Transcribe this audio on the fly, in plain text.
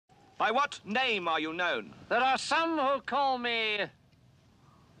By what name are you known? There are some who call me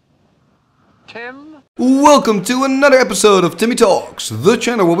Tim. Welcome to another episode of Timmy Talks, the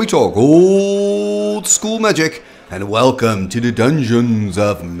channel where we talk old school magic. And welcome to the Dungeons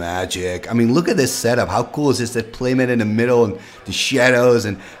of Magic. I mean, look at this setup. How cool is this? That playmat in the middle and the shadows.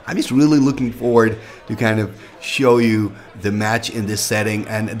 And I'm just really looking forward to kind of show you the match in this setting.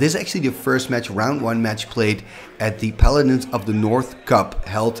 And this is actually the first match, round one match played at the Paladins of the North Cup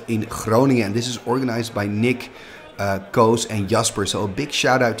held in Groningen. And this is organized by Nick, Koos and Jasper. So a big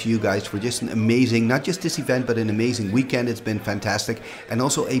shout out to you guys for just an amazing, not just this event, but an amazing weekend. It's been fantastic. And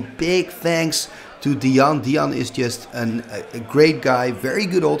also a big thanks to Dion. Dion is just a great guy, very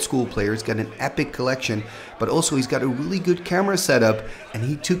good old school player. He's got an epic collection, but also he's got a really good camera setup, and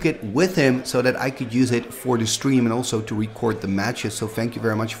he took it with him so that I could use it for the stream and also to record the matches. So thank you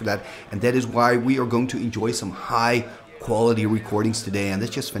very much for that. And that is why we are going to enjoy some high quality recordings today, and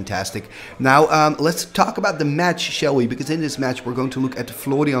that's just fantastic. Now let's talk about the match, shall we? Because in this match we're going to look at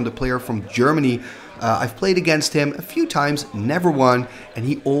Florian, the player from Germany. I've played against him a few times, never won, and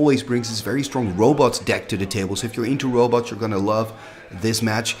he always brings this very strong robots deck to the table. So if you're into robots, you're gonna love this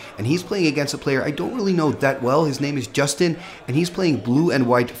match. And he's playing against a player I don't really know that well. His name is Justin, and he's playing blue and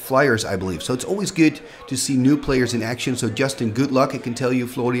white flyers, I believe. So it's always good to see new players in action. So Justin, good luck. I can tell you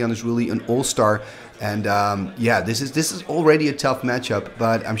Florian is really an all-star. And yeah, this is already a tough matchup,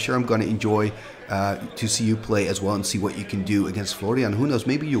 but I'm sure I'm going to enjoy to see you play as well and see what you can do against Florian. Who knows,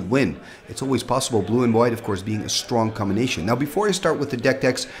 maybe you'll win. It's always possible. Blue and white, of course, being a strong combination. Now, before I start with the deck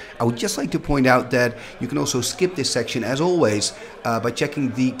decks, I would just like to point out that you can also skip this section, as always, by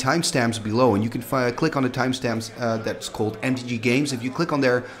checking the timestamps below. And you can click on the timestamps that's called MTG Games. If you click on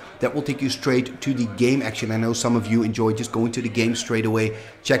there, that will take you straight to the game action. I know some of you enjoy just going to the game straight away,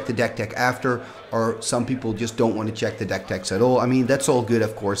 check the deck tech after, or some people just don't want to check the deck techs at all. I mean, that's all good,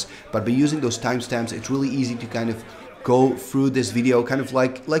 of course, but by using those timestamps, it's really easy to kind of go through this video kind of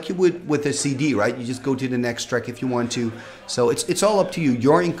like you would with a CD, right? You just go to the next track if you want to. So it's all up to you.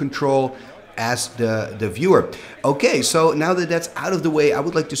 You're in control as the viewer. Okay, so now that that's out of the way, I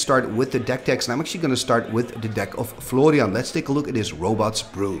would like to start with the deck decks, and I'm actually going to start with the deck of Florian. Let's take a look at his Robots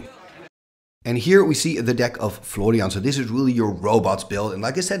brew. And here we see the deck of Florian. So this is really your robots build. And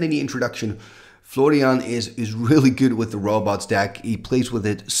like I said in the introduction, Florian is really good with the robots deck. He plays with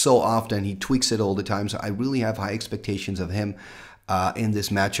it so often. He tweaks it all the time. So I really have high expectations of him in this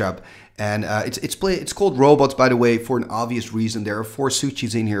matchup. And it's called Robots, by the way, for an obvious reason. There are 4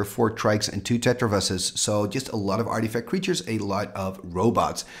 Suchis in here, 4 Trikes, and 2 Tetravusses. So just a lot of artifact creatures, a lot of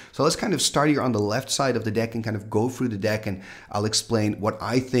robots. So let's kind of start here on the left side of the deck and kind of go through the deck, and I'll explain what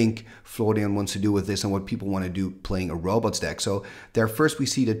I think Florian wants to do with this and what people want to do playing a robots deck. So there first we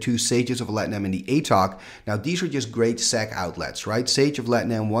see the 2 Sages of Latinum and the ATOC. Now these are just great sack outlets, right? Sage of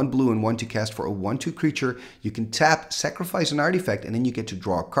Latinum, 1 blue and 1 to cast for a 1/2 creature. You can tap, sacrifice an artifact, and then you get to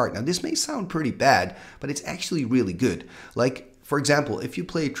draw a card. Now this may sound pretty bad, but it's actually really good. Like, for example, if you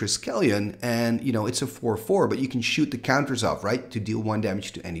play Triskelion and, you know, it's a 4/4, but you can shoot the counters off, right, to deal 1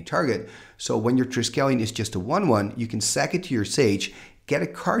 damage to any target. So when your Triskelion is just a 1/1, you can sack it to your Sage, get a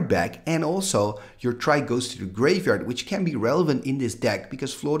card back, and also your Trike goes to the graveyard, which can be relevant in this deck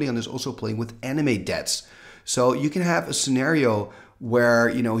because Florian is also playing with animate deaths. So you can have a scenario where,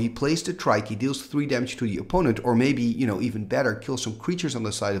 you know, he plays the Trike, he deals 3 damage to the opponent, or maybe, you know, even better, kill some creatures on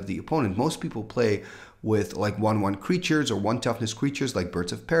the side of the opponent. Most people play with like 1/1 creatures or 1 toughness creatures like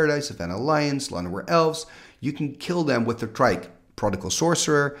Birds of Paradise, Savannah Lions, Llanowar Elves. You can kill them with the Trike. Prodigal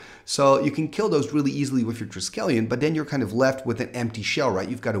Sorcerer. So you can kill those really easily with your Triskelion, but then you're kind of left with an empty shell, right?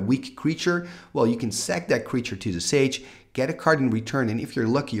 You've got a weak creature. Well, you can sack that creature to the Sage, get a card in return, and if you're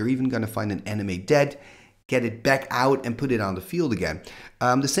lucky, you're even going to find an animate dead, get it back out and put it on the field again.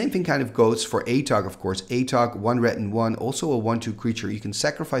 The same thing kind of goes for ATOC, of course. ATOC, 1 red and 1, also a 1/2 creature. You can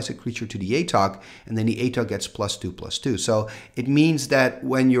sacrifice a creature to the ATOC, and then the ATOC gets +2/+2. So it means that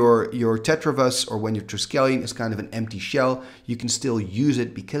when your Tetravus or when your Triskelion is kind of an empty shell, you can still use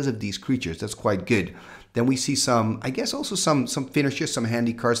it because of these creatures. That's quite good. Then we see some, I guess also some finishers, some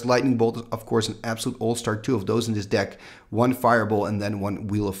handy cards. Lightning Bolt, of course, an absolute all-star, 2 of those in this deck. 1 Fireball and then 1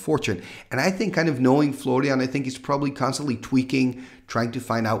 Wheel of Fortune. And I think kind of knowing Florian, I think he's probably constantly tweaking, trying to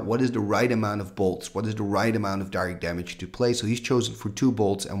find out what is the right amount of bolts, what is the right amount of direct damage to play. So he's chosen for 2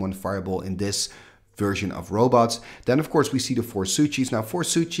 bolts and 1 Fireball in this version of Robots. Then, of course, we see the 4 Suchis. Now, 4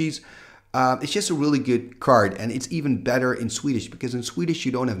 Suchis, it's just a really good card, and it's even better in Swedish because in Swedish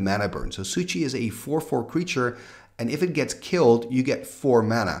you don't have mana burn. So Suchi is a 4/4 creature, and if it gets killed, you get 4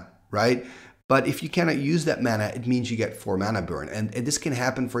 mana, right? But if you cannot use that mana, it means you get 4 mana burn. And this can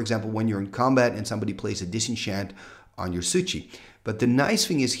happen, for example, when you're in combat and somebody plays a disenchant on your Suchi. But the nice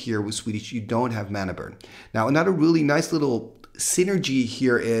thing is here with Swedish, you don't have mana burn. Now, another really nice little synergy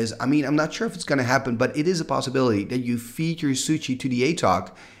here is, I mean, I'm not sure if it's going to happen, but it is a possibility that you feed your Suchi to the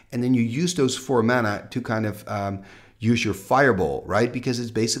Atok, and then you use those 4 mana to kind of use your Fireball, right? Because it's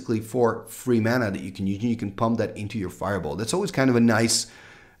basically 4 free mana that you can use, and you can pump that into your Fireball. That's always kind of a nice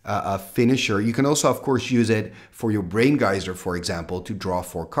finisher. You can also, of course, use it for your Brain Geyser, for example, to draw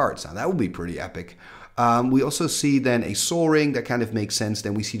 4 cards. Now, that would be pretty epic. We also see then a Soul Ring. That kind of makes sense.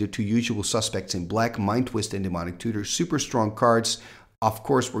 Then we see the 2 usual suspects in black, Mind Twist and Demonic Tutor. Super strong cards. Of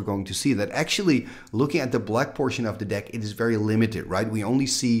course, we're going to see that. Actually, looking at the black portion of the deck, it is very limited, right? We only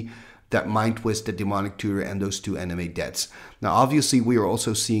see that Mind Twist, the Demonic Tutor, and those 2 Animate Deaths. Now, obviously, we are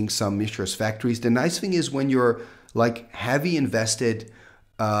also seeing some Mishra's Factories. The nice thing is when you're like heavy invested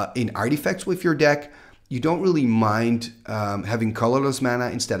in artifacts with your deck, you don't really mind having colorless mana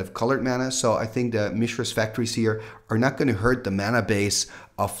instead of colored mana. So I think the Mishra's Factories here are not going to hurt the mana base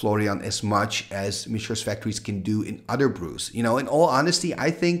of Florian as much as Mishra's Factories can do in other brews. You know, in all honesty, I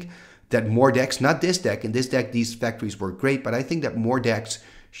think that more decks, not this deck, in this deck these factories were great, but I think that more decks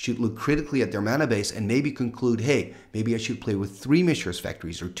should look critically at their mana base and maybe conclude, hey, maybe I should play with 3 Mishra's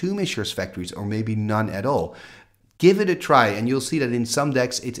Factories or 2 Mishra's Factories or maybe none at all. Give it a try, and you'll see that in some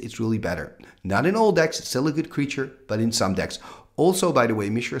decks, it's really better. Not in all decks, it's still a good creature, but in some decks. Also, by the way,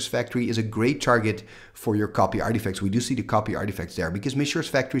 Mishra's Factory is a great target for your copy artifacts. We do see the copy artifacts there because Mishra's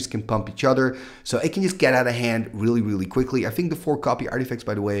Factories can pump each other, so it can just get out of hand really, really quickly. I think the 4 copy artifacts,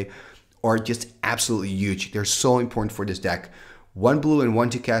 by the way, are just absolutely huge. They're so important for this deck. 1 blue and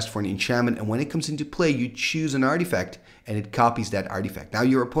 1 to cast for an enchantment, and when it comes into play, you choose an artifact, and it copies that artifact. Now,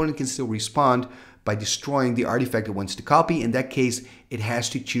 your opponent can still respond by destroying the artifact it wants to copy. In that case, it has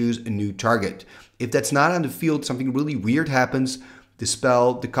to choose a new target. If that's not on the field, something really weird happens.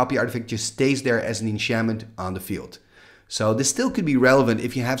 The copy artifact just stays there as an enchantment on the field. So this still could be relevant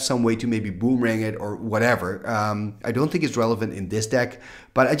if you have some way to maybe boomerang it or whatever. I don't think it's relevant in this deck,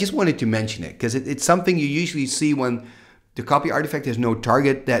 but I just wanted to mention it because it's something you usually see when the copy artifact has no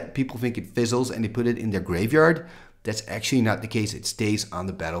target, that people think it fizzles and they put it in their graveyard. That's actually not the case. It stays on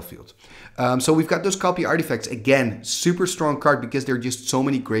the battlefield. So we've got those copy artifacts. Again, super strong card because there are just so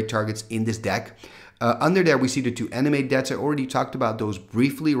many great targets in this deck. Under there, we see the 2 Animate Deaths. I already talked about those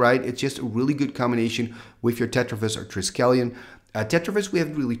briefly, right? It's just a really good combination with your Tetravis or Triskelion. Tetravis we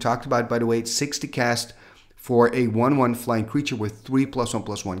haven't really talked about, by the way. It's 6 to cast for a 1/1 flying creature with 3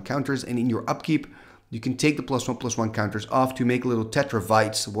 +1/+1 counters. And in your upkeep, you can take the +1/+1 counters off to make little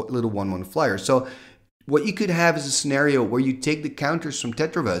Tetravites, little 1/1 flyers. So what you could have is a scenario where you take the counters from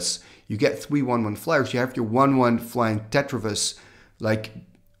Tetravis, you get 3 1/1 flyers, you have your 1/1 flying Tetravis, like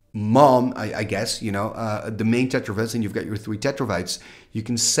mom, I guess, you know, the main Tetravis, and you've got your 3 Tetravites. You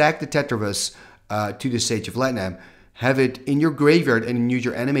can sack the Tetravis to the Sage of Latnam, have it in your graveyard, and then use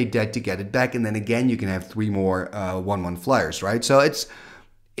your Animate Dead to get it back, and then again you can have 3 more 1/1 flyers, right? So it's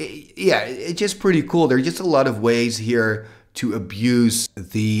just pretty cool. There are just a lot of ways here to abuse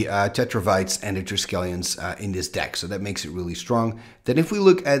the Tetravites and the Triskelions in this deck. So that makes it really strong. Then if we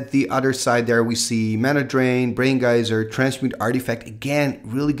look at the other side there, we see Mana Drain, Brain Geyser, Transmute Artifact. Again,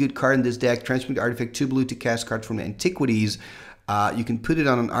 really good card in this deck. Transmute Artifact, 2 blue to cast cards from the Antiquities. You can put it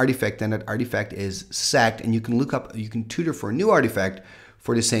on an artifact, and that artifact is sacked, and you can tutor for a new artifact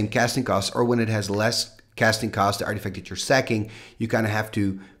for the same casting cost, or when it has less casting cost, the artifact that you're sacking, you kind of have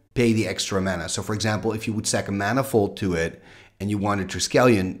to pay the extra mana. So for example, if you would sack a Manifold to it and you want a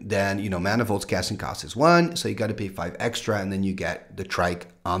Triskelion, then, you know, Manifold's casting cost is 1, so you got to pay 5 extra, and then you get the Trike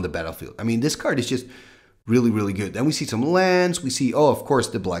on the battlefield. I mean, this card is just really, really good. Then we see some lands. We see, oh, of course,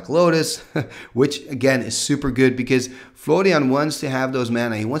 the Black Lotus, which again is super good because Florian wants to have those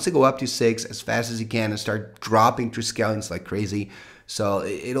mana. He wants to go up to 6 as fast as he can and start dropping Triskelions like crazy. So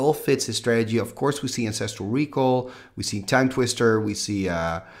it all fits his strategy. Of course, we see Ancestral Recall. We see Time Twister. We see,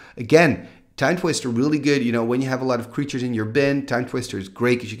 again, Time Twister really good. You know, when you have a lot of creatures in your bin, Time Twister is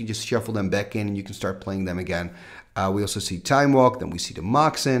great because you can just shuffle them back in and you can start playing them again. We also see Time Walk. Then we see the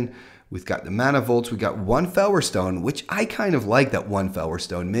Moxen. We've got the Mana Volts. We got 1 Flower Stone, which I kind of like that 1 Flower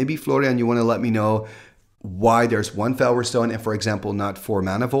Stone. Maybe, Florian, you want to let me know why there's 1 Flower Stone and, for example, not 4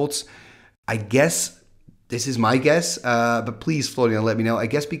 Mana Volts. I guess this is my guess, but please, Florian, let me know. I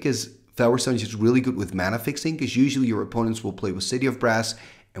guess because Flower Stone is just really good with mana fixing, because usually your opponents will play with City of Brass,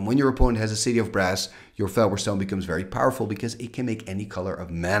 and when your opponent has a City of Brass, your Flower Stone becomes very powerful because it can make any color of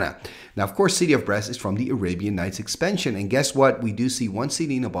mana. Now, of course, City of Brass is from the Arabian Nights expansion, and guess what? We do see 1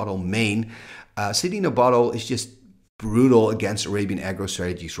 City in a Bottle main. City in a Bottle is just brutal against Arabian aggro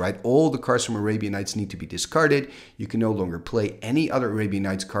strategies, right? All the cards from Arabian Nights need to be discarded. You can no longer play any other Arabian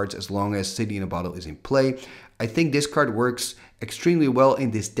Nights cards as long as City in a Bottle is in play. I think this card works extremely well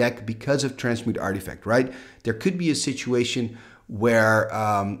in this deck because of Transmute Artifact, right? There could be a situation where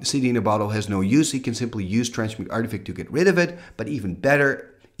City in a Bottle has no use. He can simply use Transmute Artifact to get rid of it, but even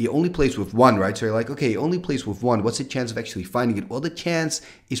better, he only plays with one, right? So you're like, okay, he only plays with one. What's the chance of actually finding it? Well, the chance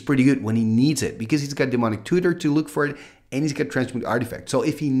is pretty good when he needs it because he's got Demonic Tutor to look for it and he's got Transmute Artifact. So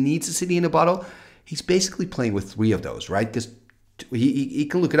if he needs a City in a Bottle, he's basically playing with 3 of those, right? Because he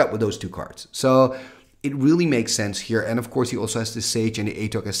can look it up with those 2 cards. So it really makes sense here. And of course, he also has the Sage and the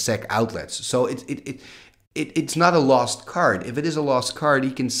Atok as sec outlets. So it's not a lost card. If it is a lost card,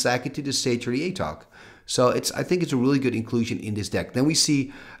 he can sack it to the Sage or the Atok. So I think it's a really good inclusion in this deck. Then we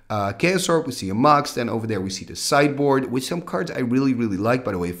see Chaos Orb, we see a Mox, then over there we see the sideboard, which some cards I really, really like.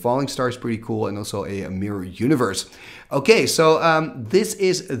 By the way, Falling Star is pretty cool, and also a Mirror Universe. Okay, so this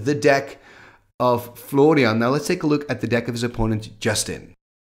is the deck of Florian. Now let's take a look at the deck of his opponent, Justin.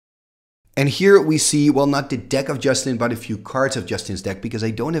 And here we see, well, not the deck of Justin, but a few cards of Justin's deck, because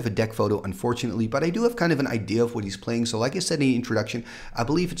I don't have a deck photo, unfortunately, but I do have kind of an idea of what he's playing. So like I said in the introduction, I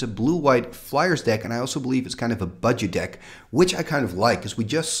believe it's a blue-white Flyers deck, and I also believe it's kind of a budget deck, which I kind of like, because we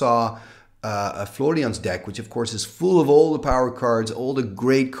just saw a Florian's deck, which of course is full of all the power cards, all the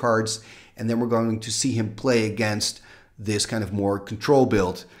great cards, and then we're going to see him play against this kind of more control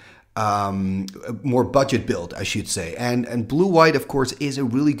build. More budget build, I should say. And blue-white, of course, is a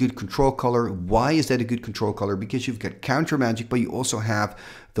really good control color. Why is that a good control color? Because you've got counter magic, but you also have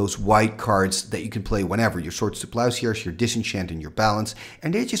those white cards that you can play whenever. Your Swords to Plowshares, your Disenchant, and your Balance.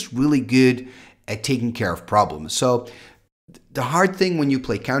 And they're just really good at taking care of problems. So the hard thing when you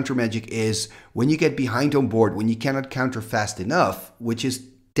play counter magic is when you get behind on board, when you cannot counter fast enough, which is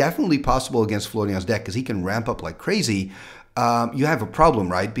definitely possible against Florian's deck because he can ramp up like crazy. You have a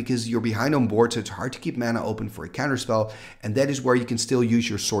problem, right? Because you're behind on board, so it's hard to keep mana open for a counterspell, and that is where you can still use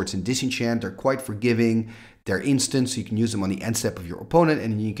your Swords and Disenchant. They're quite forgiving. They're instant, so you can use them on the end step of your opponent,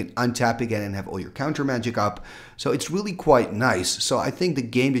 and then you can untap again and have all your counter magic up. So it's really quite nice. So I think the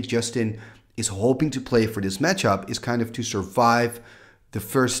game that Justin is hoping to play for this matchup is kind of to survive the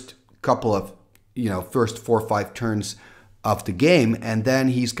first couple of, first 4 or 5 turns of the game, and then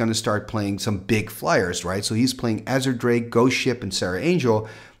he's going to start playing some big flyers, right? So he's playing Azure Drake, Ghost Ship, and Sarah Angel,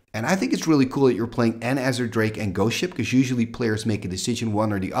 and I think it's really cool that you're playing an Azure Drake and Ghost Ship, because usually players make a decision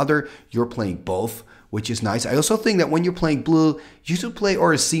one or the other. You're playing both, which is nice. I also think that when you're playing blue, you should play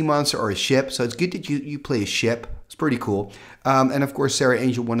or a sea monster or a ship, so it's good that you play a ship. It's pretty cool. And of course, Sarah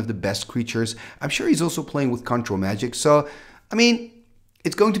Angel, one of the best creatures. I'm sure he's also playing with control magic, so, I mean,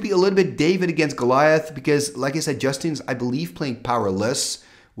 it's going to be a little bit David against Goliath because, like I said, Justin's, I believe, playing powerless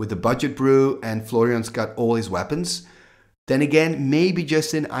with the budget brew, and Florian's got all his weapons. Then again, maybe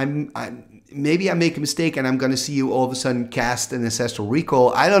Justin, maybe I make a mistake and I'm going to see you all of a sudden cast an Ancestral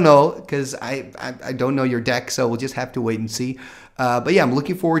Recall. I don't know because I don't know your deck, so we'll just have to wait and see. But yeah, I'm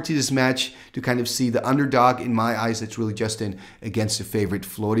looking forward to this match to kind of see the underdog in my eyes. It's really Justin against the favorite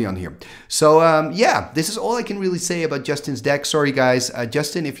Florian here. So yeah, this is all I can really say about Justin's deck. Sorry guys.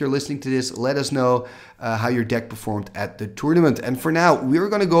 Justin, if you're listening to this, let us know how your deck performed at the tournament. And for now, we're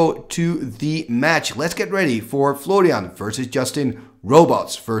going to go to the match. Let's get ready for Florian versus Justin,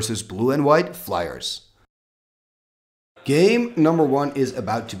 Robots versus Blue and White Flyers. Game number 1 is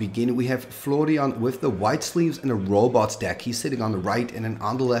about to begin. We have Florian with the white sleeves and a Robots deck. He's sitting on the right, and then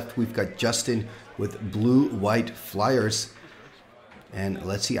on the left we've got Justin with blue-white Flyers. And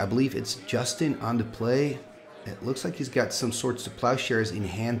let's see, I believe it's Justin on the play. It looks like he's got some Swords to Plowshares in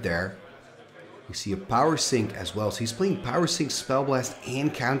hand there. We see a Power Sink as well. So he's playing Power Sink, Spellblast,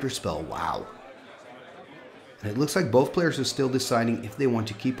 and Counterspell. Wow. And it looks like both players are still deciding if they want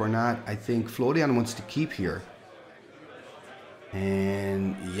to keep or not. I think Florian wants to keep here.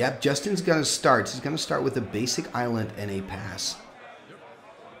 And yep, Justin's gonna start. He's gonna start with a basic island and a pass.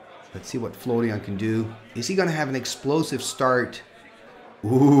 Let's see what Florian can do. Is he gonna have an explosive start?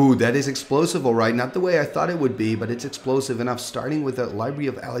 Ooh, that is explosive, all right. Not the way I thought it would be, but it's explosive enough. Starting with the Library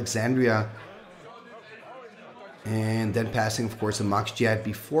of Alexandria. And then passing, of course, a Mox Jet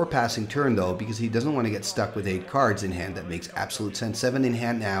before passing turn, though, because he doesn't want to get stuck with 8 cards in hand. That makes absolute sense. 7 in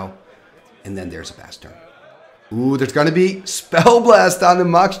hand now. And then there's a pass turn. Ooh, there's going to be Spellblast on the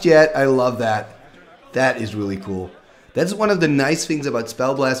Mox Jet. I love that. That is really cool. That's one of the nice things about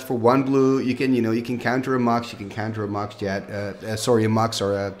Spellblast. For 1 blue, you can, you can counter a Mox, you can counter a Mox Jet. Sorry, a Mox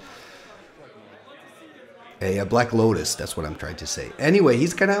or a Black Lotus. That's what I'm trying to say. Anyway,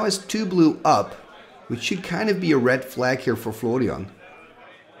 he's now has 2 blue up, which should kind of be a red flag here for Florian.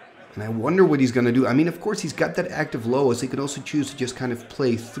 And I wonder what he's going to do. I mean, of course, he's got that active Lois. He could also choose to just kind of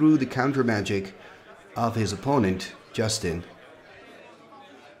play through the counter magic of his opponent, Justin.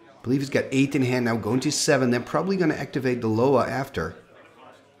 I believe he's got 8 in hand now, going to 7. Then probably going to activate the Loa after.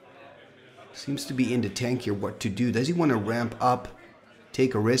 Seems to be in the tank here what to do. Does he want to ramp up,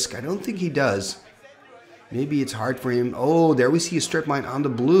 take a risk? I don't think he does. Maybe it's hard for him. Oh, there we see a strip mine on the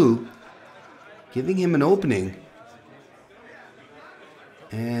blue, giving him an opening.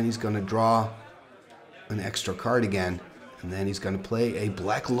 And he's going to draw an extra card again. And then he's going to play a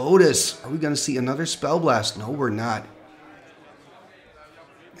Black Lotus. Are we going to see another Spell Blast? No, we're not.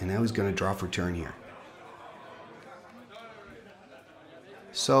 And now he's going to draw for turn here.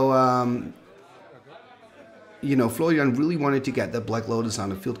 So, you know, Florian really wanted to get that Black Lotus on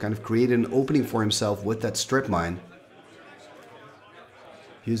the field, kind of create an opening for himself with that strip mine.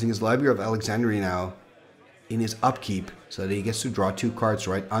 Using his Library of Alexandria now in his upkeep, so that he gets to draw 2 cards,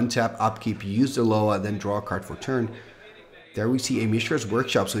 right? Untap, upkeep, use the Loa, then draw a card for turn. There we see a Mishra's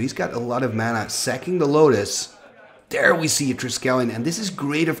Workshop, so he's got a lot of mana, sacking the Lotus. There we see a Triskelion, and this is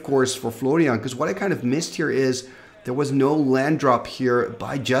great, of course, for Florian, because what I kind of missed here is there was no land drop here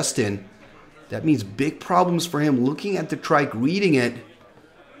by Justin. That means big problems for him. Looking at the Trike, reading it.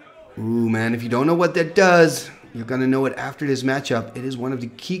 Ooh, man, if you don't know what that does, you're going to know it after this matchup. It is one of the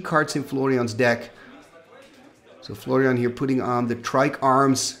key cards in Florian's deck. So Florian here putting on the Trike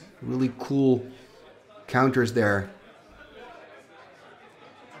arms. Really cool counters there.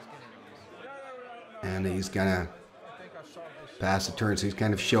 And he's going to pass the turn, so he's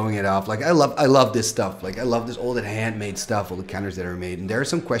kind of showing it off. Like, I love this stuff. Like, I love this all that handmade stuff, all the counters that are made. And there are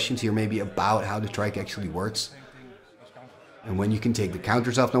some questions here maybe about how the Trike actually works and when you can take the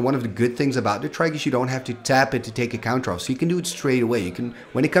counters off. Now, one of the good things about the Trike is you don't have to tap it to take a counter off, so you can do it straight away. You can,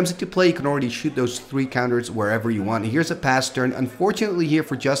 when it comes into play, you can already shoot those 3 counters wherever you want. And here's a pass turn. Unfortunately here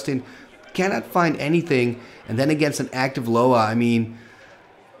for Justin, cannot find anything. And then against an active Loa, I mean,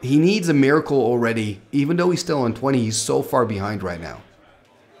 he needs a miracle already. Even though he's still on 20, he's so far behind right now.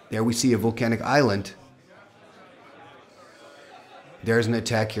 There we see a Volcanic Island. There's an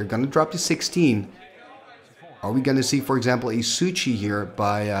attack here. Gonna drop to 16. Are we gonna see, for example, a Suchi here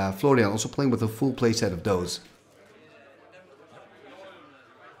by Florian, also playing with a full playset of those?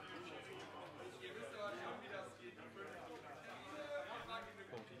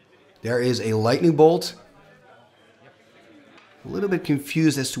 There is a Lightning Bolt. A little bit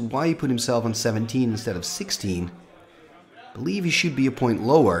confused as to why he put himself on 17 instead of 16. Believe he should be a point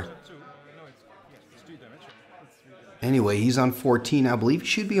lower. Anyway, he's on 14. I believe he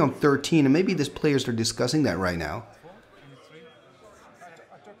should be on 13, and maybe these players are discussing that right now.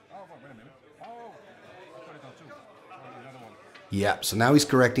 Yeah, so now he's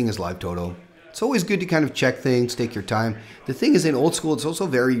correcting his live total. It's always good to kind of check things, take your time. The thing is, in old school, it's also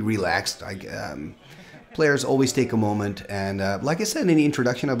very relaxed. Players always take a moment, and like I said in the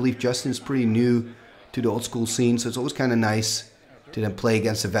introduction, I believe Justin's pretty new to the old school scene, so it's always kind of nice to then play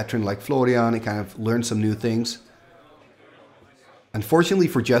against a veteran like Florian and kind of learn some new things. Unfortunately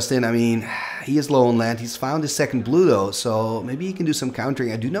for Justin, I mean, he is low on land. He's found his second blue though, so maybe he can do some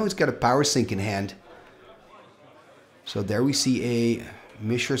countering. I do know he's got a Power Sink in hand. So there we see a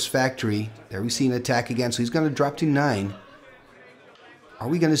Mishra's Factory. There we see an attack again, so he's going to drop to 9. Are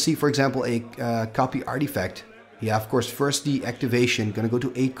we going to see, for example, a copy artifact? Yeah, of course, first the activation. Going to go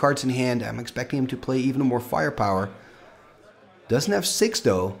to 8 cards in hand. I'm expecting him to play even more firepower. Doesn't have 6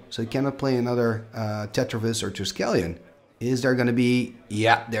 though, so he cannot play another Tetravis or Triskelion. Is there going to be...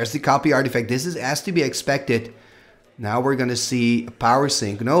 Yeah, there's the copy artifact. This is as to be expected. Now we're going to see a Power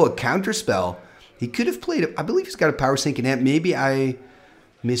Sink. No, a Counterspell. He could have played... I believe he's got a Power Sink in hand. Maybe I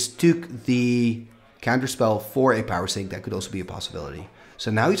mistook the Counterspell for a Power Sink. That could also be a possibility.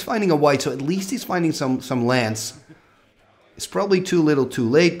 So now he's finding a white, so at least he's finding some lands. It's probably too little too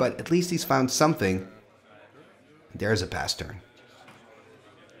late, but at least he's found something. There's a pass turn.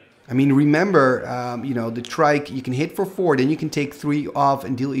 I mean, remember, you know, the Trike, you can hit for 4, then you can take 3 off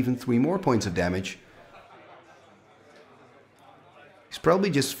and deal even 3 more points of damage. He's probably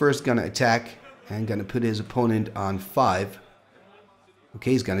just first going to attack and going to put his opponent on 5.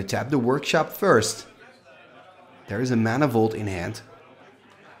 Okay, he's going to tap the Workshop first. There is a Mana Vault in hand.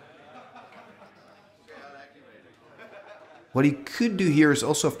 What he could do here is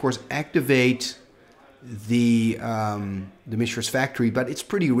also, of course, activate the Mishra's Factory, but it's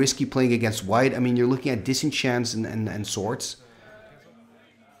pretty risky playing against white. I mean, you're looking at disenchants and swords.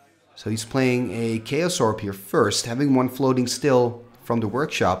 So he's playing a Chaos Orb here first, having one floating still from the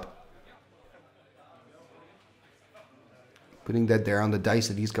Workshop. Putting that there on the dice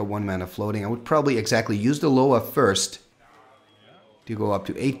that he's got 1 mana floating. I would probably exactly use the Loa first to go up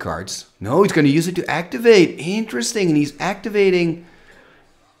to 8 cards. No, he's going to use it to activate. Interesting, and he's activating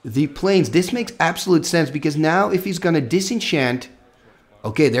the planes. This makes absolute sense, because now if he's going to disenchant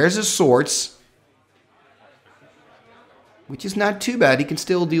Okay, there's his swords. Which is not too bad. He can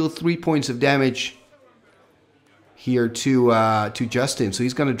still deal 3 points of damage here to Justin. So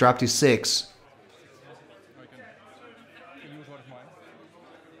he's going to drop to 6.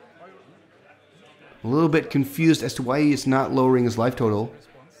 A little bit confused as to why he is not lowering his life total.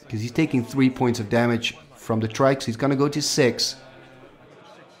 Because he's taking 3 points of damage from the trike. So he's going to go to 6.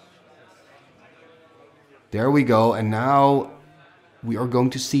 There we go. And now we are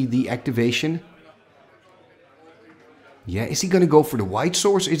going to see the activation. Yeah, is he going to go for the white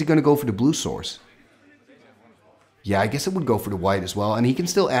source or is he going to go for the blue source? Yeah, I guess it would go for the white as well. And he can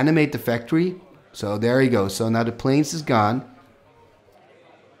still animate the factory. So there you go. So now the plains is gone.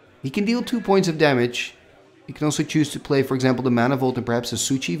 He can deal 2 points of damage. He can also choose to play, for example, the Mana Vault and perhaps a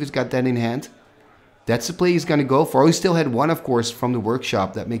Suchi if he's got that in hand. That's the play he's going to go for. Oh, he still had 1, of course, from the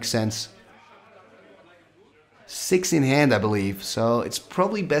workshop. That makes sense. 6 in hand, I believe. So it's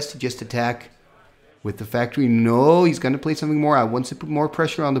probably best to just attack with the factory. No, he's going to play something more out. Wants to put more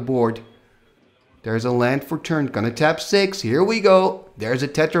pressure on the board. There's a land for turn. Going to tap 6. Here we go. There's a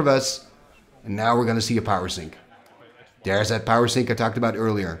Tetravus. And now we're going to see a power sink. There's that power sink I talked about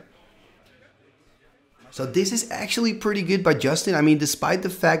earlier. So this is actually pretty good by Justin. I mean, despite the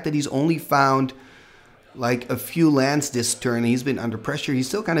fact that he's only found like a few lands this turn, he's been under pressure, he's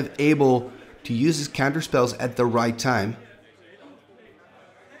still kind of able to use his counter spells at the right time.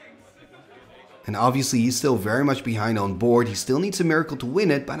 And obviously he's still very much behind on board. He still needs a miracle to win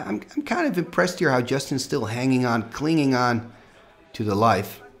it, but I'm kind of impressed here how Justin's still hanging on, clinging on to the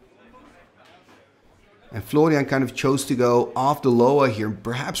life. And Florian kind of chose to go off the Loa here,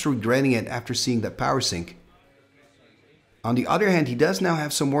 perhaps regretting it after seeing that power sink. On the other hand, he does now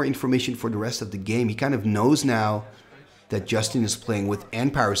have some more information for the rest of the game. He kind of knows now that Justin is playing with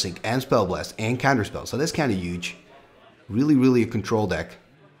and power sink and spell blast and counterspell. So that's kind of huge. Really, really a control deck.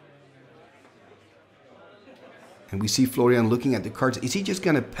 And we see Florian looking at the cards. Is he just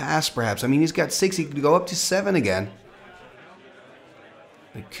going to pass perhaps? I mean, he's got 6. He could go up to 7 again.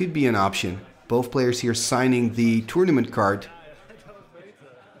 It could be an option. Both players here signing the tournament card.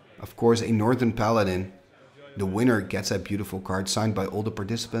 Of course, a Northern Paladin. The winner gets that beautiful card signed by all the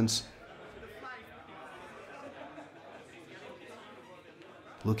participants.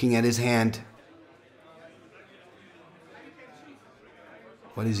 Looking at his hand.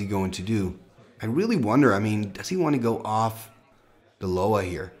 What is he going to do? I really wonder, I mean, does he want to go off the Loa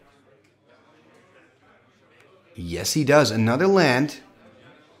here? Yes, he does. Another land.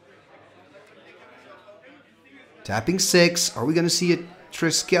 Tapping 6. Are we going to see a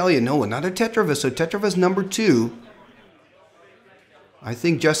Triskelion? No, another Tetravus. So Tetravus number 2. I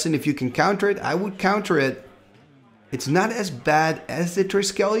think, Justin, if you can counter it, I would counter it. It's not as bad as the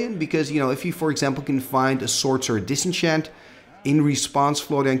Triskelion because, you know, if you, for example, can find a Swords or a Disenchant, in response,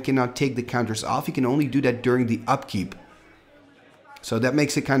 Florian cannot take the counters off. He can only do that during the upkeep. So that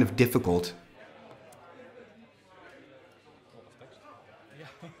makes it kind of difficult.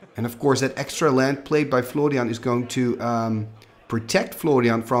 And of course, that extra land played by Florian is going to protect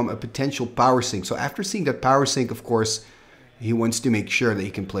Florian from a potential power sink. So after seeing that power sink, of course, he wants to make sure that he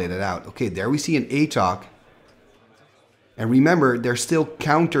can play that out. Okay, there we see an ATOC. And remember, there's still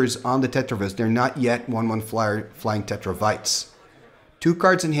counters on the Tetravus. They're not yet 1/1 flying Tetravites. 2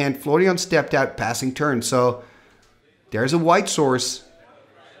 cards in hand. Florian stepped out, passing turn. So there's a white source.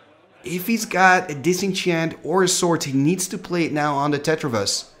 If he's got a Disenchant or a Sword, he needs to play it now on the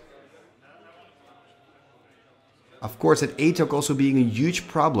Tetravus. Of course, that ATOC also being a huge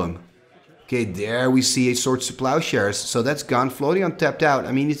problem. Okay, there we see a Swords to Plowshares. So that's gone. Florian tapped out.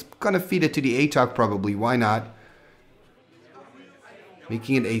 I mean, he's going to feed it to the ATOC probably. Why not?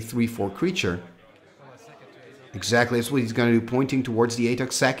 Making it a 3/4 creature. Exactly, that's what he's going to do. Pointing towards the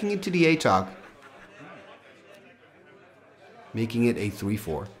ATOC. Sacking it to the ATOC. Making it a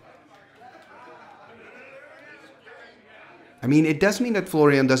 3/4. I mean, it does mean that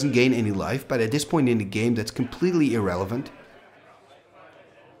Florian doesn't gain any life, but at this point in the game, that's completely irrelevant.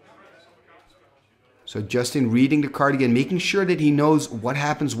 So Justin reading the card again, making sure that he knows what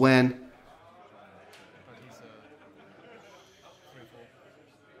happens when.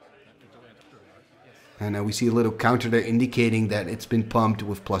 And now we see a little counter there indicating that it's been pumped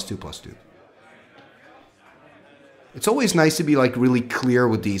with +2/+2. It's always nice to be like really clear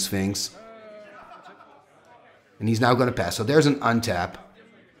with these things. And he's now going to pass. So there's an untap.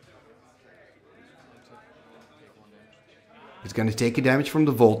 He's going to take a damage from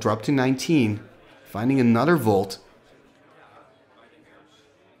the Volt, drop to 19. Finding another Volt.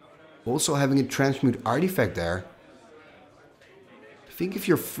 Also having a Transmute artifact there. I think if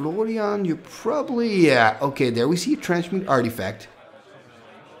you're Florian, you're probably... Yeah, okay, there we see a Transmute artifact.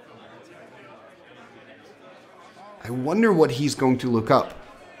 wonder what he's going to look up.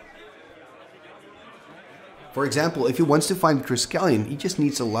 For example, if he wants to find Triskelion, he just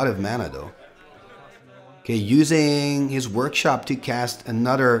needs a lot of mana though. Okay, using his workshop to cast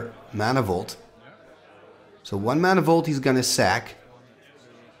another mana vault. So 1 mana vault he's gonna sack.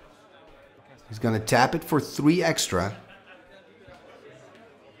 He's gonna tap it for 3 extra.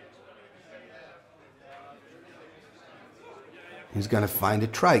 He's gonna find a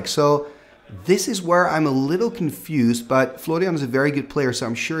Trike. So this is where I'm a little confused, but Florian is a very good player, so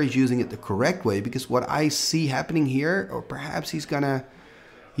I'm sure he's using it the correct way, because what I see happening here, or perhaps he's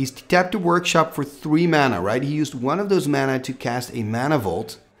tapped the workshop for 3 mana, right? He used 1 of those mana to cast a mana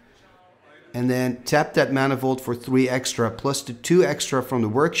vault, and then tapped that mana vault for 3 extra, plus the 2 extra from the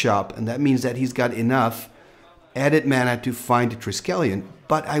workshop, and that means that he's got enough added mana to find the Triskelion.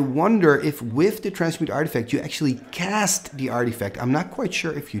 But I wonder if with the Transmute artifact you actually cast the artifact. I'm not quite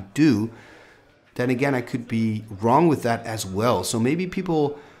sure if you do. Then again, I could be wrong with that as well. So maybe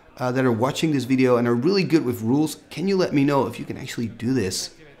people that are watching this video and are really good with rules, can you let me know if you can actually do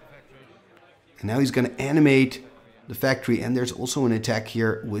this? And now he's going to animate the factory, and there's also an attack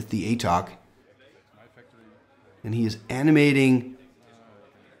here with the ATOC. And he is animating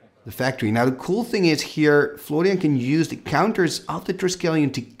the factory. Now the cool thing is here, Florian can use the counters of the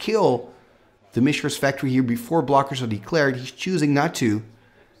Triskelion to kill the Mishra's factory here before blockers are declared. He's choosing not to.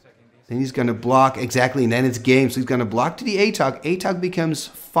 Then he's going to block, exactly, and then it's game. So he's going to block to the ATOC. ATOC becomes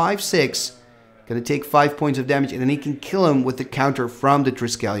 5/6. Going to take 5 points of damage, and then he can kill him with the counter from the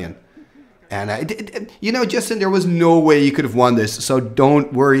Triskelion. And, you know, Justin, there was no way you could have won this, so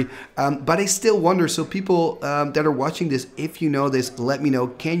don't worry. But I still wonder, so people that are watching this, if you know this, let me know.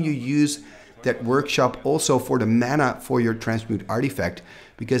 Can you use that workshop also for the mana for your Transmute artifact?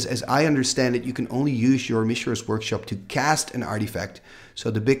 Because as I understand it, you can only use your Mishra's workshop to cast an artifact.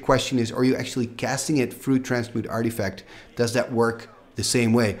 So the big question is, are you actually casting it through Transmute artifact? Does that work the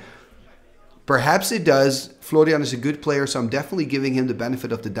same way? Perhaps it does. Florian is a good player, so I'm definitely giving him the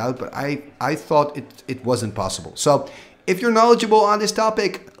benefit of the doubt, but I thought it wasn't possible. So if you're knowledgeable on this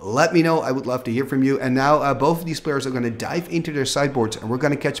topic, let me know. I would love to hear from you. And now both of these players are going to dive into their sideboards, and we're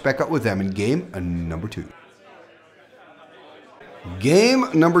going to catch back up with them in game number 2. Game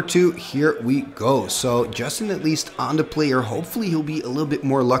number 2, here we go. So Justin at least on the player. Hopefully he'll be a little bit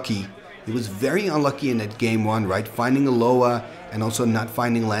more lucky. He was very unlucky in that game 1, right? Finding a Loa and also not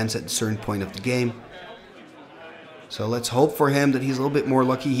finding lands at a certain point of the game. So let's hope for him that he's a little bit more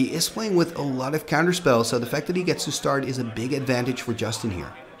lucky. He is playing with a lot of counterspells, so the fact that he gets to start is a big advantage for Justin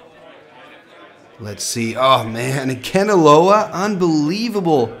here. Let's see. Oh man, again a Loa.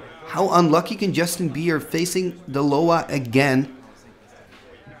 Unbelievable. How unlucky can Justin be here facing the Loa again?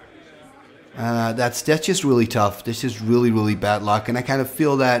 That's just really tough. This is really bad luck, and I kind of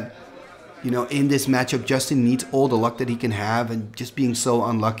feel that, you know, in this matchup, Justin needs all the luck that he can have, and just being so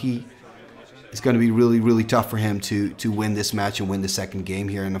unlucky is going to be really tough for him to win this match and win the second game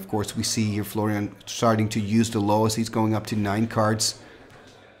here. And of course, we see here Florian starting to use the lowest. He's going up to 9 cards.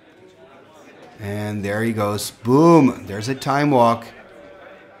 And there he goes. Boom! There's a time walk.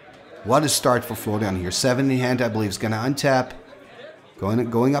 What a start for Florian here. 7 in hand, I believe. He's going to untap.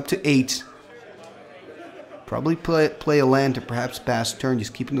 Going up to 8. Probably play a land to perhaps pass turn,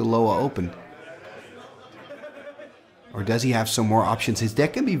 just keeping the Loa open. Or does he have some more options? His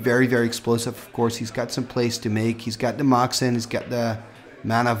deck can be very explosive, of course. He's got some plays to make. He's got the Moxen, he's got the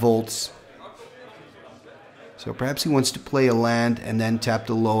Mana Volts. So perhaps he wants to play a land and then tap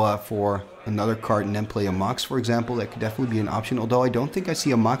the Loa for another card and then play a Mox, for example. That could definitely be an option, although I don't think I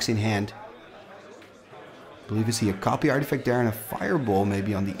see a Mox in hand. I believe I see a copy artifact there and a Fireball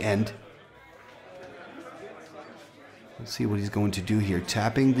maybe on the end. Let's see what he's going to do here.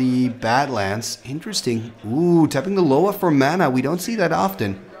 Tapping the Badlands. Interesting. Ooh, tapping the Loa for mana. We don't see that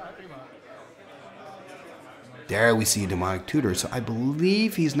often. There we see Demonic Tutor. So I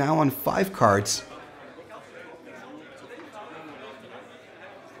believe he's now on 5 cards.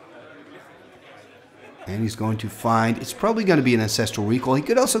 And he's going to find... It's probably going to be an Ancestral Recall. He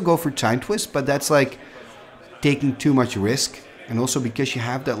could also go for Time Twist, but that's like taking too much risk. And also because you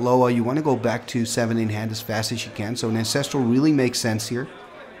have that Loa, you want to go back to 7 in hand as fast as you can. So an Ancestral really makes sense here.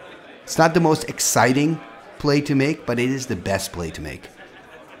 It's not the most exciting play to make, but it is the best play to make.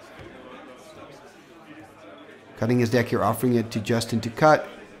 Cutting his deck here, offering it to Justin to cut.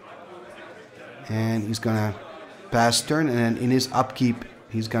 And he's going to pass turn, and then in his upkeep,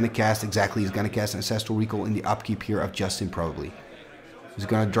 he's going to cast, exactly, he's going to cast an Ancestral Recall in the upkeep here of Justin probably. He's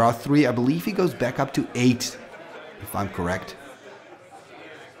going to draw 3. I believe he goes back up to 8, if I'm correct.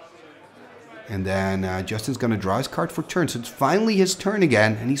 And then Justin's going to draw his card for turn. So it's finally his turn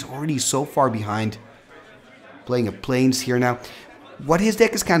again. And he's already so far behind. Playing a Plains here now. What his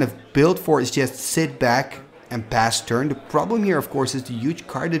deck is kind of built for is just sit back and pass turn. The problem here, of course, is the huge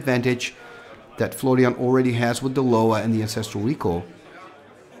card advantage that Florian already has with the Loa and the Ancestral Recall.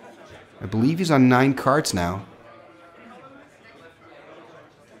 I believe he's on 9 cards now.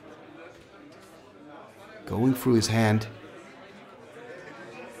 Going through his hand.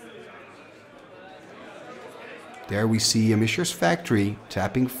 There we see a Mishra's Factory,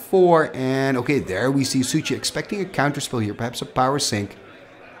 tapping 4, and okay, there we see Suchi expecting a counterspell here, perhaps a power sink.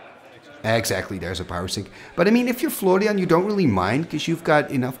 Exactly, there's a power sink. But I mean, if you're Florian, you don't really mind, because you've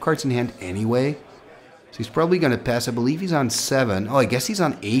got enough cards in hand anyway. So he's probably going to pass. I believe he's on 7. Oh, I guess he's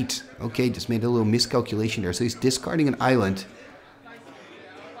on 8. Okay, just made a little miscalculation there. So he's discarding an island.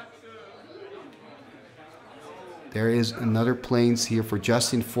 There is another Plains here for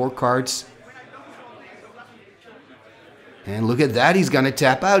Justin, 4 cards. And look at that, he's going to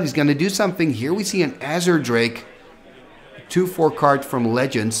tap out. He's going to do something. Here we see an Azure Drake. 2/4 card from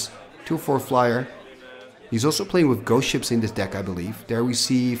Legends. 2/4 flyer. He's also playing with Ghost Ships in this deck, I believe. There we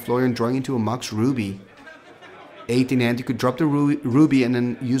see Florian drawing into a Mox Ruby. 8 in hand. You could drop the Ruby and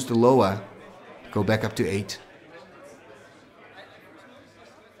then use the Loa. Go back up to 8.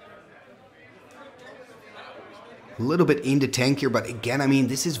 A little bit in the tank here, but again, I mean,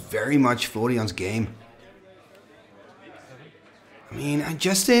 this is very much Florian's game. I mean,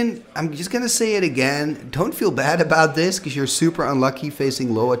 Justin, I'm just going to say it again. Don't feel bad about this because you're super unlucky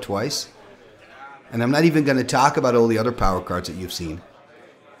facing Loa twice. And I'm not even going to talk about all the other power cards that you've seen.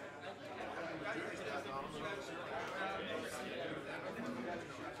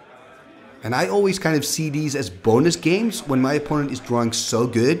 And I always kind of see these as bonus games when my opponent is drawing so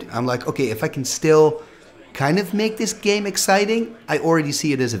good. I'm like, okay, if I can still kind of make this game exciting, I already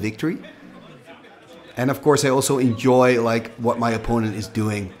see it as a victory. And of course, I also enjoy like what my opponent is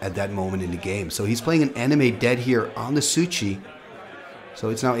doing at that moment in the game. So he's playing an Animate Dead here on the Suchi. So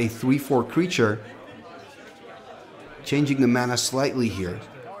it's now a 3/4 creature. Changing the mana slightly here.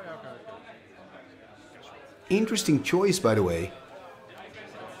 Interesting choice, by the way.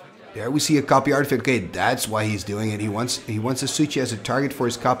 There we see a copy artifact. Okay, that's why he's doing it. He wants a Suchi as a target for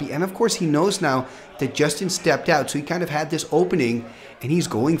his copy. And of course, he knows now that Justin stepped out. So he kind of had this opening and he's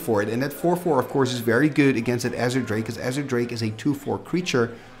going for it. And that 4/4, of course, is very good against that Azure Drake, because Azure Drake is a 2/4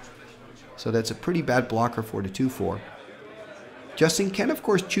 creature. So that's a pretty bad blocker for the 2/4. Justin can, of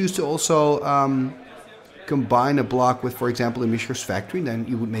course, choose to also combine a block with, for example, a Mishra's Factory. Then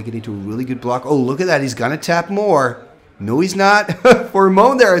you would make it into a really good block. Oh, look at that. He's going to tap more. No, he's not. For a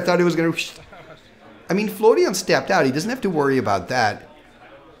moment there, I thought he was going to... I mean, Florian stepped out. He doesn't have to worry about that.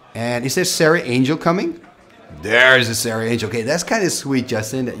 And is there Sarah Angel coming? There's a Sarah Angel. Okay, that's kind of sweet,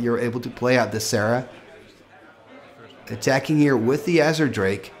 Justin, that you're able to play out the Sarah. Attacking here with the Azure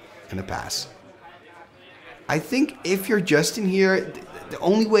Drake and a pass. I think if you're Justin here, the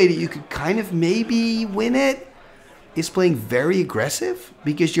only way that you could kind of maybe win it is playing very aggressive,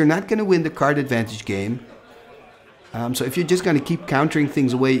 because you're not going to win the card advantage game. So if you're just going to keep countering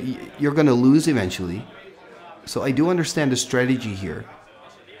things away, you're going to lose eventually. So I do understand the strategy here.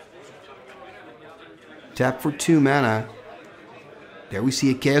 Tap for 2 mana. There we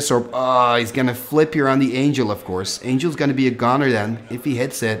see a Chaos Orb. Oh, he's going to flip here on the Angel, of course. Angel's going to be a goner then. If he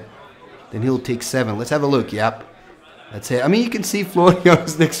hits it, then he'll take 7. Let's have a look. Yep. That's it. I mean, you can see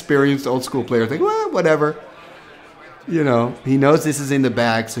Florian's an experienced old school player. Think, well, whatever. You know, he knows this is in the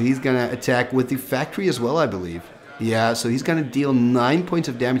bag, so he's going to attack with the Factory as well, I believe. Yeah, so he's going to deal 9 points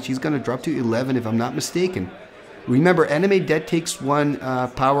of damage. He's going to drop to 11 if I'm not mistaken. Remember, Animate Dead takes 1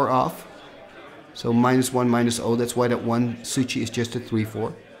 power off. So -1, -0. That's why that 1 Suchi is just a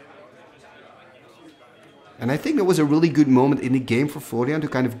 3/4. And I think that was a really good moment in the game for Florian to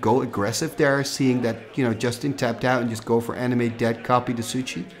kind of go aggressive there, seeing that, you know, Justin tapped out and just go for Animate Dead, copy the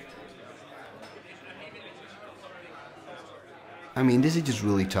Suchi. I mean, this is just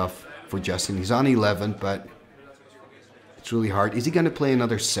really tough for Justin. He's on 11, but it's really hard. Is he going to play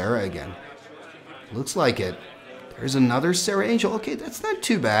another Sarah again? Looks like it. There's another Sarah Angel. Okay, that's not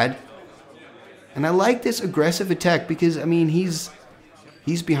too bad. And I like this aggressive attack because, I mean, he's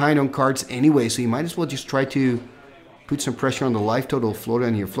behind on cards anyway, so you might as well just try to put some pressure on the life total of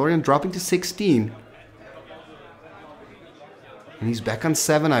Florian here. Florian dropping to 16. And he's back on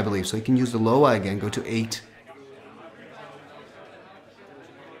 7, I believe, so he can use the Loa again, go to 8.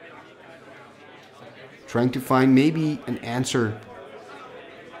 Trying to find maybe an answer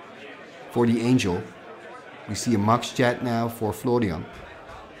for the Angel. We see a Mox Chat now for Florian.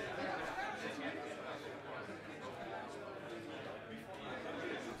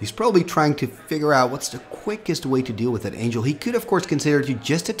 He's probably trying to figure out what's the quickest way to deal with that Angel. He could, of course, consider to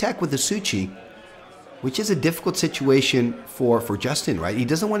just attack with the Suchi. which is a difficult situation for Justin, right? He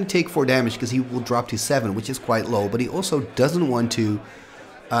doesn't want to take 4 damage because he will drop to 7, which is quite low, but he also doesn't want to,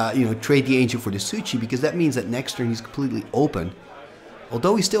 trade the Angel for the Suchi, because that means that next turn he's completely open.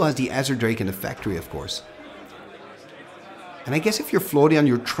 Although he still has the Azure Drake in the factory, of course. And I guess if you're Florian,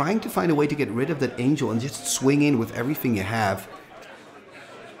 you're trying to find a way to get rid of that Angel and just swing in with everything you have.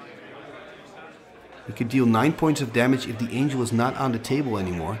 You could deal 9 points of damage if the Angel is not on the table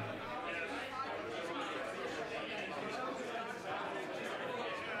anymore.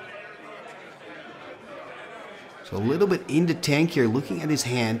 So a little bit in the tank here, looking at his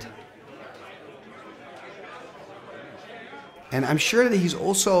hand. And I'm sure that he's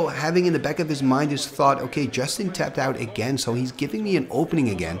also having in the back of his mind his thought, okay, Justin tapped out again, so he's giving me an opening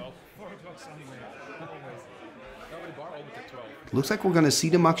again. Looks like we're going to see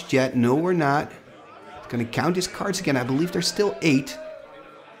the Max Jet. No, we're not. He's going to count his cards again. I believe there's still 8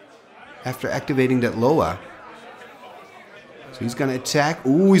 after activating that Loa. So he's going to attack.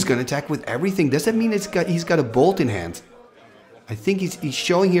 Ooh, he's going to attack with everything. Does that mean he's got a bolt in hand? I think he's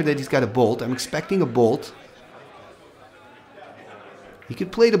showing here that he's got a bolt. I'm expecting a bolt. He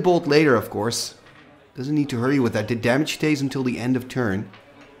could play the bolt later, of course. Doesn't need to hurry with that. The damage stays until the end of turn.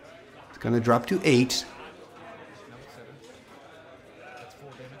 It's going to drop to 8.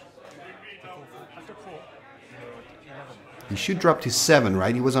 He should drop to 7,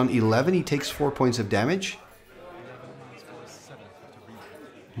 right? He was on 11. He takes 4 points of damage.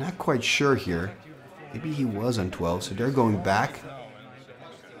 Not quite sure here. Maybe he was on 12, so they're going back.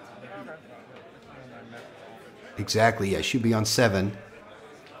 Exactly, yeah, should be on 7.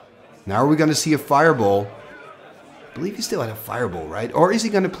 Now are we going to see a Fireball? I believe he still had a Fireball, right? Or is he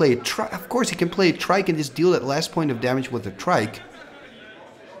going to play a Trike? Of course, he can play a Trike and just deal that last point of damage with a Trike.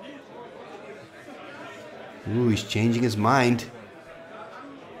 Ooh, he's changing his mind.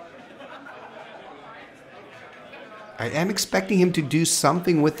 I am expecting him to do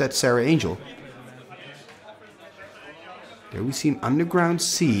something with that Sarah Angel. There we see an Underground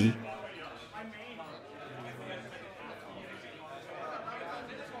Sea.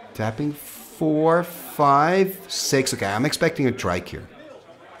 Tapping 4, 5, 6. Okay, I'm expecting a Trike here.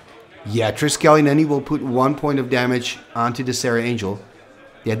 Yeah, Triskelion, and he will put 1 point of damage onto the Sarah Angel.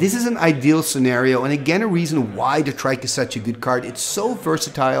 Yeah, this is an ideal scenario, and again, a reason why the Trike is such a good card. It's so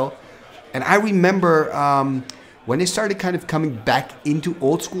versatile, and I remember when they started kind of coming back into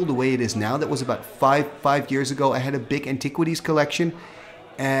old school the way it is now. That was about five years ago. I had a big Antiquities collection,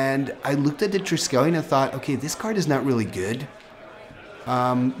 and I looked at the Triskelion and thought, okay, this card is not really good.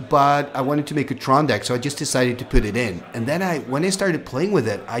 But I wanted to make a Tron deck, so I just decided to put it in. And then when I started playing with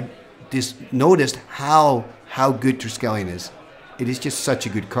it, I just noticed how good Triskelion is. It is just such a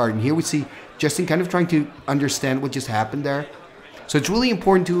good card. And here we see Justin kind of trying to understand what just happened there. So it's really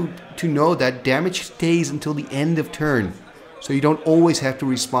important to know that damage stays until the end of turn. So you don't always have to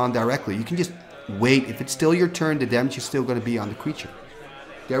respond directly. You can just wait. If it's still your turn, the damage is still going to be on the creature.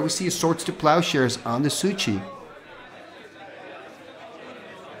 There we see a Swords to Plowshares on the Suchi.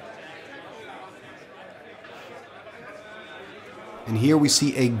 And here we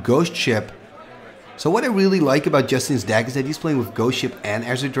see a Ghost Ship. So what I really like about Justin's deck is that he's playing with Ghost Ship and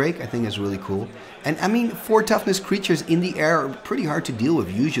Azure Drake. I think that's really cool. And I mean, 4 toughness creatures in the air are pretty hard to deal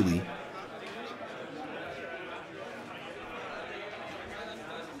with usually.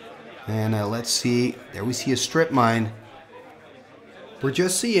 And let's see. There we see a Strip Mine. We're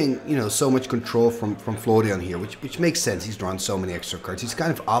just seeing, so much control from Florian here, which makes sense. He's drawn so many extra cards. He's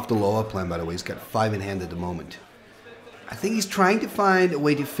kind of off the Loa plan, by the way. He's got 5 in hand at the moment. I think he's trying to find a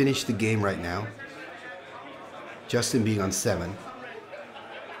way to finish the game right now. Justin being on 7.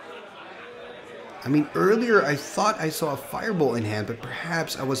 I mean, earlier I thought I saw a Fireball in hand, but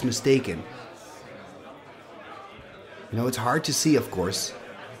perhaps I was mistaken. It's hard to see, of course.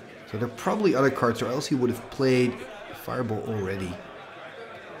 So there are probably other cards, or else he would have played Fireball already.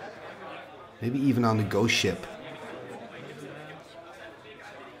 Maybe even on the Ghost Ship.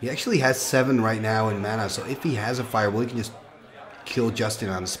 He actually has 7 right now in mana, so if he has a Fireball, he can just kill Justin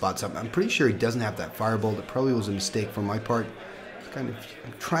on the spot. So I'm pretty sure he doesn't have that Fireball. That probably was a mistake from my part. I'm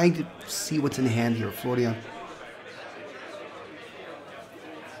trying to see what's in hand here, Florian.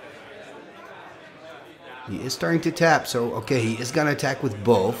 He is starting to tap, so okay, he is going to attack with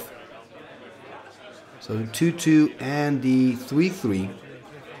both. So the 2/2 and the 3/3.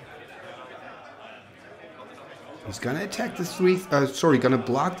 He's going to attack the going to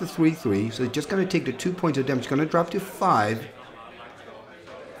block the 3/3. So he's just going to take the 2 points of damage. He's going to drop to 5.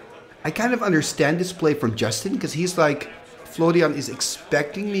 I kind of understand this play from Justin, because he's like, Florian is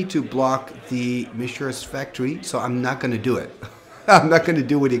expecting me to block the Mishra's Factory, so I'm not going to do it. I'm not going to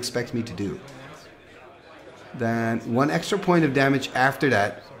do what he expects me to do. Then 1 extra point of damage after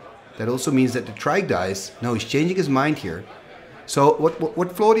that. That also means that the trike dies. No, he's changing his mind here. So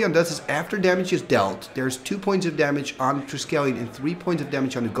what Florian does is after damage is dealt, there's 2 points of damage on the Triskelion and 3 points of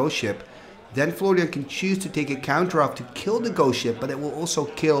damage on the ghost ship. Then Florian can choose to take a counter off to kill the ghost ship, but it will also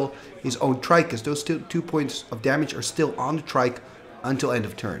kill his own trike, because those 2 points of damage are still on the trike until end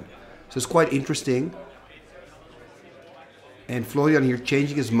of turn. So it's quite interesting. And Florian here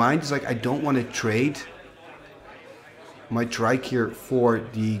changing his mind. He's like, I don't want to trade my trike here for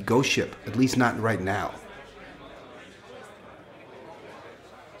the ghost ship, at least not right now.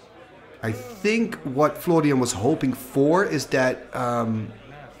 I think what Florian was hoping for is that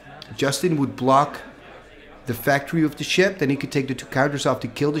Justin would block the factory of the ship, then he could take the 2 counters off to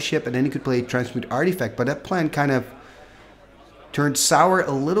kill the ship, and then he could play a transmute artifact. But that plan kind of turned sour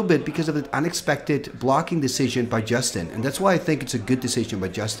a little bit because of the unexpected blocking decision by Justin. And that's why I think it's a good decision by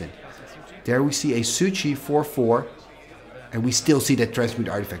Justin. There we see a Suchi 4/4, and we still see that transmute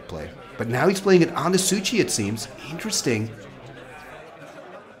artifact play. But now he's playing it on the Suchi, it seems. Interesting.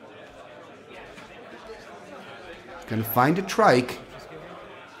 Gonna find a trike.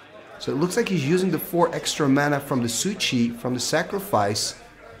 So it looks like he's using the 4 extra mana from the Suchi, from the sacrifice,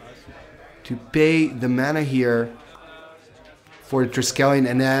 to pay the mana here for the Triskelion.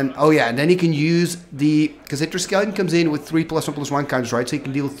 And then, oh yeah, and then he can use the, because the Triskelion comes in with 3 +1/+1 counters, right? So he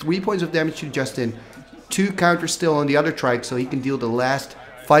can deal 3 points of damage to Justin, 2 counters still on the other trike, so he can deal the last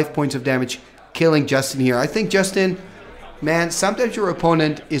 5 points of damage, killing Justin here. I think Justin, man, sometimes your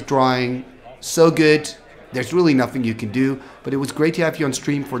opponent is drawing so good, there's really nothing you can do. But it was great to have you on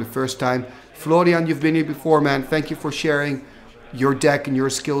stream for the first time. Florian, you've been here before, man. Thank you for sharing your deck and your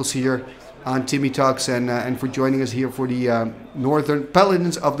skills here on Timmy Talks, and for joining us here for the Northern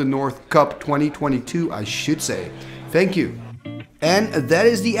Paladins of the North Cup 2022, I should say. Thank you. And that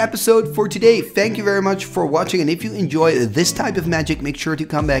is the episode for today. Thank you very much for watching. And if you enjoy this type of magic, make sure to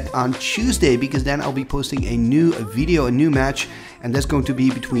come back on Tuesday, because then I'll be posting a new video, a new match. And that's going to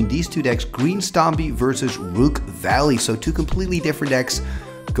be between these 2 decks, Green Stompy versus Rook Valley. So 2 completely different decks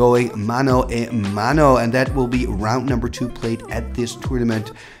going mano a mano, and that will be round number 2 played at this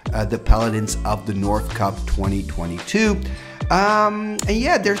tournament, the Paladins of the North Cup 2022. And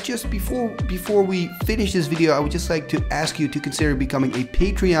yeah, there's just before we finish this video, I would just like to ask you to consider becoming a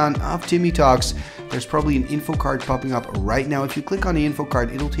Patreon of Timmy Talks. There's probably an info card popping up right now. If you click on the info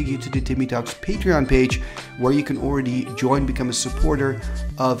card, it'll take you to the Timmy Talks Patreon page, where you can already become a supporter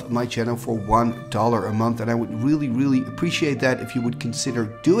of my channel for $1 a month. And I would really appreciate that if you would consider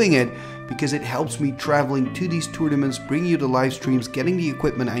doing it, because it helps me traveling to these tournaments, bringing you the live streams, getting the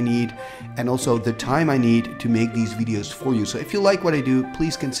equipment I need, and also the time I need to make these videos for you. So if you like what I do,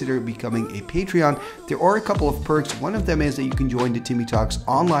 please consider becoming a Patreon. There are a couple of perks. One of them is that you can join the Timmy Talks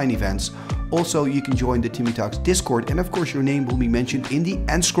online events. Also, you can join the Timmy Talks Discord, and of course your name will be mentioned in the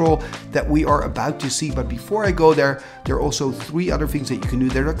end scroll that we are about to see. But before I go there, there are also 3 other things that you can do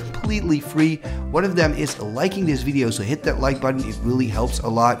that are completely free. One of them is liking this video, so hit that like button, it really helps a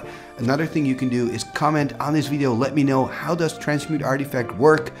lot. Another thing you can do is comment on this video, let me know, how does Transmute Artifact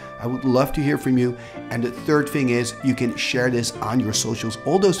work? I would love to hear from you. And the third thing is you can share this on your socials.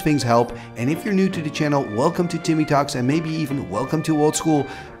 All those things help. And if you're new to the channel, welcome to Timmy Talks, and maybe even welcome to Old School.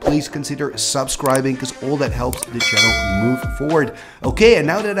 Please consider subscribing, because all that helps the channel move forward. Okay, and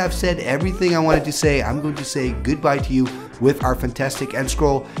now that I've said everything I wanted to say, I'm going to say goodbye to you with our fantastic end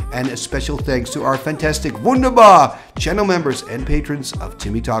scroll, and a special thanks to our fantastic wunderbar channel members and patrons of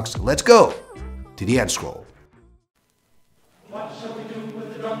Timmy Talks. Let's go to the end scroll. What shall we do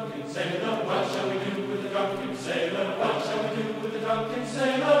with the drunken sailor? What shall we do with the drunken sailor? What shall we do with the drunken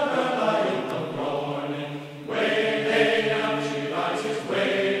sailor? Early in the morning, way hey and up she rises,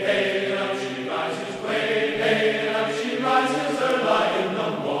 way hey and up she rises, way hey and up she rises, early in the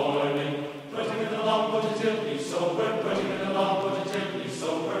morning. Put him in the longboat until he's sober, put him in the longboat until he's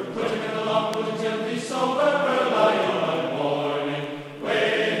sober, put him in the longboat until he's sober, early in the morning. Way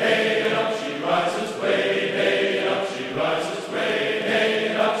hey and up she rises, way hey and up she rises, way hey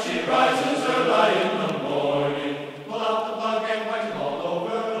and up she rises, early in the morning. Pull out the plug and wet him all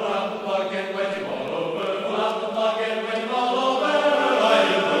over, pull out the plug and wet him all over, pull out the plug and wet him all over, early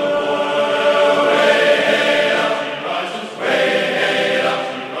in the morning. Way hey and up she rises, way hey and up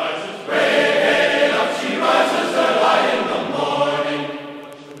she rises, way hey and up she rises, early in the morning.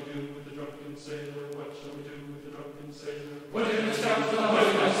 What shall we do with the drunken sailor? What shall we do with the drunken sailor? Put him in the scoundrel, put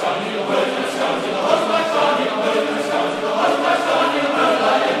him in the scoundrel, put him in the scoundrel, put him in the scoundrel, put him in the scoundrel, put him in the scoundrel,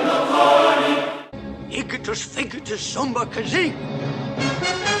 early in the morning. Icketus, ficketus, somber, kazing.